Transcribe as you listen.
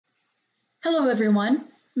Hello everyone,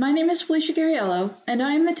 my name is Felicia Guarriello and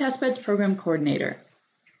I am the Testbeds Program Coordinator.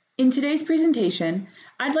 In today's presentation,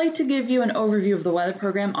 I'd like to give you an overview of the Weather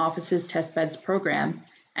Program Office's Testbeds program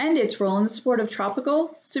and its role in the support of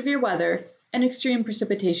tropical, severe weather, and extreme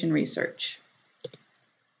precipitation research.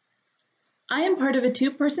 I am part of a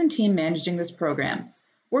two-person team managing this program.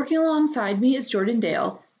 Working alongside me is Jordan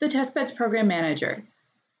Dale, the Testbeds Program Manager.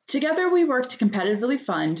 Together, we work to competitively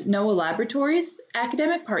fund NOAA laboratories,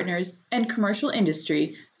 academic partners, and commercial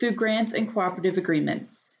industry through grants and cooperative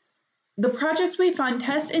agreements. The projects we fund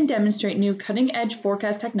test and demonstrate new cutting-edge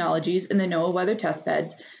forecast technologies in the NOAA weather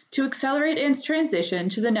testbeds to accelerate its transition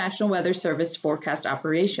to the National Weather Service forecast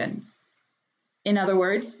operations. In other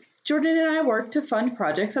words, Jordan and I work to fund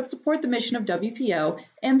projects that support the mission of WPO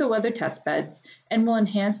and the weather testbeds and will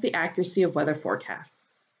enhance the accuracy of weather forecasts.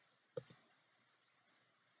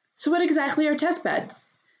 So what exactly are testbeds?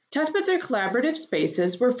 Testbeds are collaborative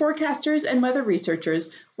spaces where forecasters and weather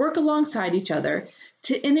researchers work alongside each other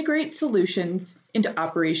to integrate solutions into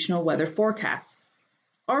operational weather forecasts.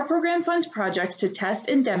 Our program funds projects to test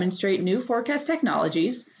and demonstrate new forecast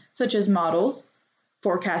technologies, such as models,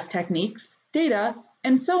 forecast techniques, data,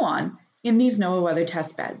 and so on, in these NOAA weather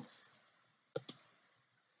testbeds.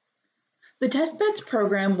 The testbeds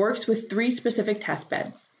program works with three specific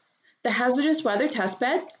testbeds. The Hazardous Weather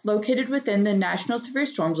Testbed, located within the National Severe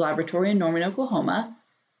Storms Laboratory in Norman, Oklahoma.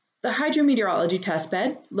 The Hydrometeorology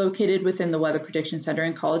Testbed, located within the Weather Prediction Center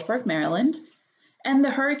in College Park, Maryland. And the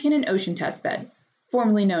Hurricane and Ocean Testbed,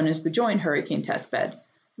 formerly known as the Joint Hurricane Testbed,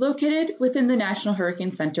 located within the National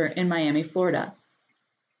Hurricane Center in Miami, Florida.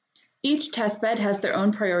 Each testbed has their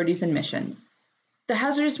own priorities and missions. The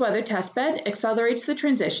Hazardous Weather Testbed accelerates the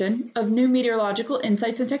transition of new meteorological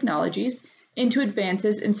insights and technologies into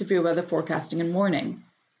advances in severe weather forecasting and warning.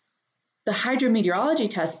 The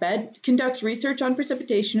Hydrometeorology Testbed conducts research on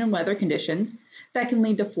precipitation and weather conditions that can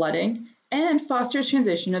lead to flooding and fosters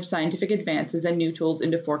transition of scientific advances and new tools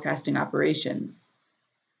into forecasting operations.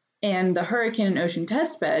 And the Hurricane and Ocean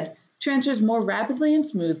Testbed transfers more rapidly and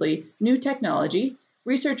smoothly new technology,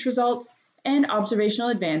 research results, and observational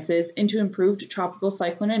advances into improved tropical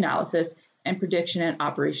cyclone analysis and prediction at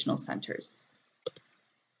operational centers.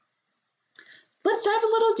 Let's dive a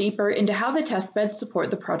little deeper into how the testbeds support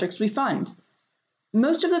the projects we fund.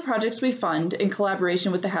 Most of the projects we fund in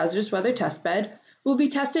collaboration with the Hazardous Weather Testbed will be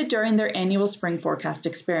tested during their annual spring forecast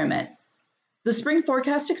experiment. The spring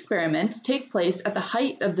forecast experiments take place at the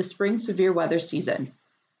height of the spring severe weather season.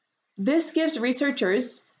 This gives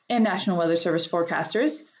researchers and National Weather Service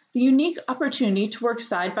forecasters the unique opportunity to work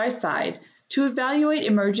side by side to evaluate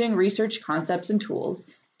emerging research concepts and tools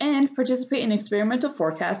and participate in experimental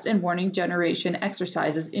forecast and warning generation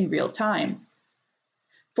exercises in real time.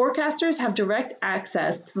 Forecasters have direct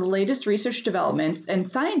access to the latest research developments, and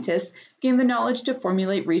scientists gain the knowledge to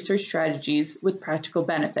formulate research strategies with practical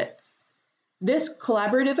benefits. This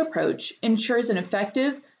collaborative approach ensures an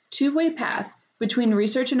effective two-way path between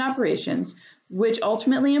research and operations, which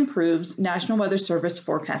ultimately improves National Weather Service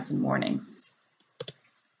forecasts and warnings.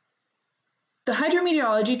 The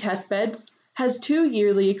Hydrometeorology Testbeds has 2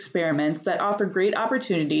 yearly experiments that offer great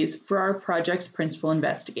opportunities for our project's principal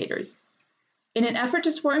investigators. In an effort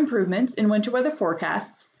to support improvements in winter weather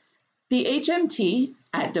forecasts, the HMT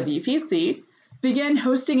at WPC began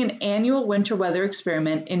hosting an annual winter weather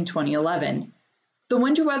experiment in 2011. The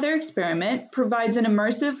winter weather experiment provides an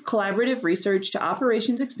immersive collaborative research to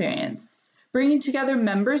operations experience, bringing together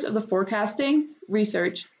members of the forecasting,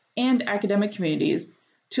 research, and academic communities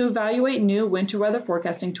to evaluate new winter weather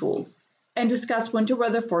forecasting tools and discuss winter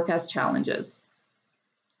weather forecast challenges.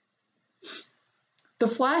 The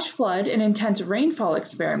flash flood and intense rainfall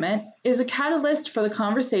experiment is a catalyst for the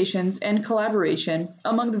conversations and collaboration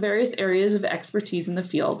among the various areas of expertise in the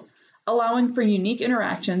field, allowing for unique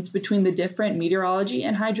interactions between the different meteorology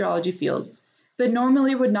and hydrology fields that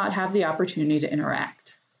normally would not have the opportunity to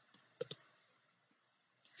interact.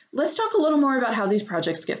 Let's talk a little more about how these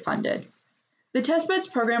projects get funded. The Testbeds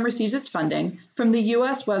program receives its funding from the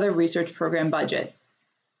U.S. Weather Research Program budget.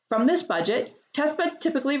 From this budget, testbeds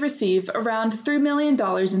typically receive around $3 million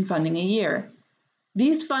in funding a year.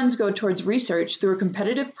 These funds go towards research through a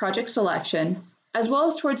competitive project selection, as well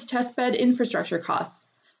as towards testbed infrastructure costs,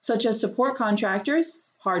 such as support contractors,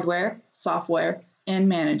 hardware, software, and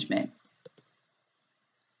management.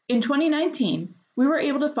 In 2019, we were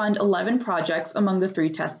able to fund 11 projects among the 3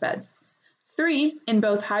 testbeds. 3 in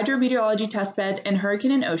both Hydrometeorology Testbed and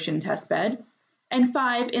Hurricane and Ocean Testbed, and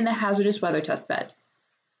 5 in the Hazardous Weather Testbed.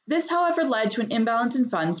 This, however, led to an imbalance in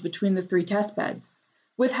funds between the 3 testbeds,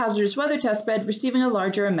 with Hazardous Weather Testbed receiving a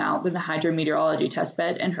larger amount than the Hydrometeorology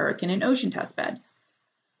Testbed and Hurricane and Ocean Testbed.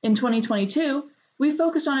 In 2022, we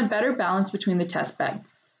focused on a better balance between the test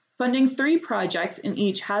beds, funding 3 projects in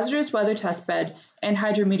each hazardous weather testbed and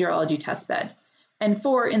hydrometeorology testbed, and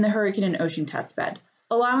 4 in the hurricane and ocean testbed,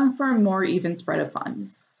 allowing for a more even spread of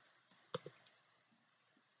funds.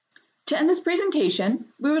 To end this presentation,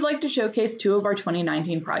 we would like to showcase 2 of our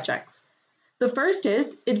 2019 projects. The first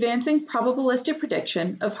is advancing probabilistic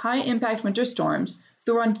prediction of high-impact winter storms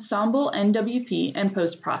through ensemble NWP and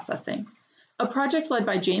post-processing, a project led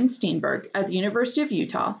by James Steenberg at the University of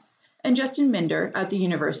Utah and Justin Minder at the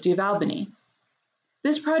University of Albany.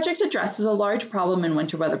 This project addresses a large problem in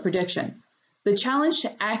winter weather prediction, the challenge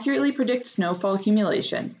to accurately predict snowfall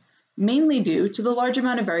accumulation, mainly due to the large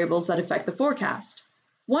amount of variables that affect the forecast,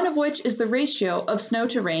 one of which is the ratio of snow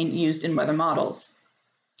to rain used in weather models.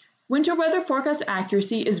 Winter weather forecast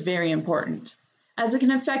accuracy is very important, as it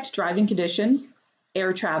can affect driving conditions,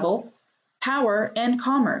 air travel, power, and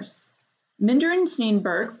commerce. Minder and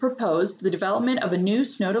Steenberg proposed the development of a new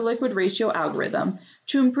snow-to-liquid ratio algorithm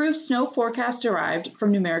to improve snow forecasts derived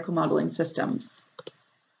from numerical modeling systems.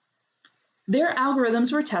 Their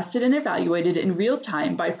algorithms were tested and evaluated in real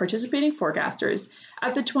time by participating forecasters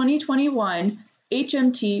at the 2021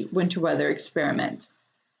 HMT winter weather experiment.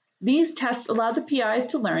 These tests allowed the PIs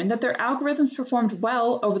to learn that their algorithms performed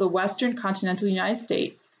well over the western continental United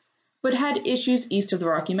States, but had issues east of the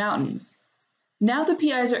Rocky Mountains. Now the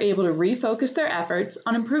PIs are able to refocus their efforts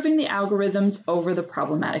on improving the algorithms over the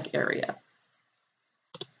problematic area.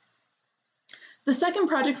 The second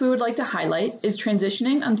project we would like to highlight is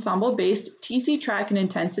transitioning ensemble-based TC track and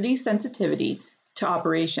intensity sensitivity to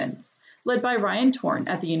operations, led by Ryan Torn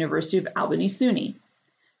at the University of Albany SUNY.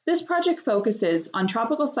 This project focuses on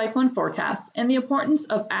tropical cyclone forecasts and the importance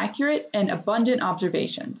of accurate and abundant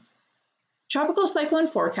observations. Tropical cyclone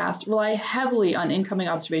forecasts rely heavily on incoming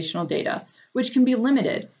observational data, which can be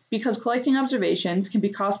limited because collecting observations can be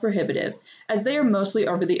cost prohibitive as they are mostly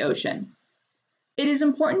over the ocean. It is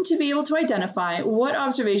important to be able to identify what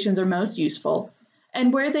observations are most useful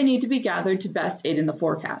and where they need to be gathered to best aid in the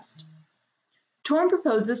forecast. Torn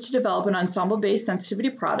proposes to develop an ensemble-based sensitivity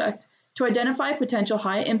product to identify potential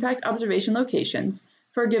high-impact observation locations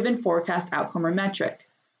for a given forecast outcome or metric.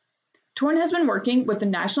 Torn has been working with the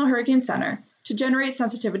National Hurricane Center to generate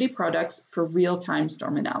sensitivity products for real-time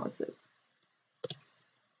storm analysis.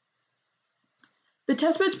 The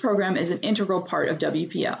Testbeds program is an integral part of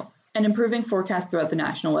WPO and improving forecasts throughout the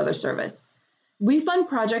National Weather Service. We fund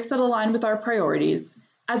projects that align with our priorities,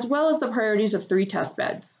 as well as the priorities of 3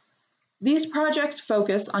 testbeds. These projects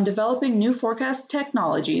focus on developing new forecast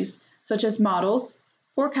technologies such as models,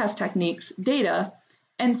 forecast techniques, data,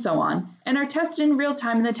 and so on, and are tested in real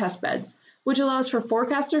time in the testbeds, which allows for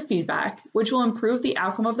forecaster feedback, which will improve the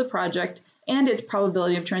outcome of the project and its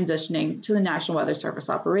probability of transitioning to the National Weather Service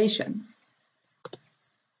operations.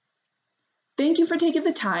 Thank you for taking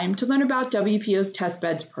the time to learn about WPO's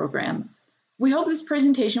Testbeds program. We hope this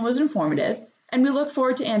presentation was informative, and we look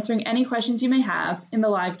forward to answering any questions you may have in the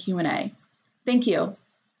live Q&A. Thank you.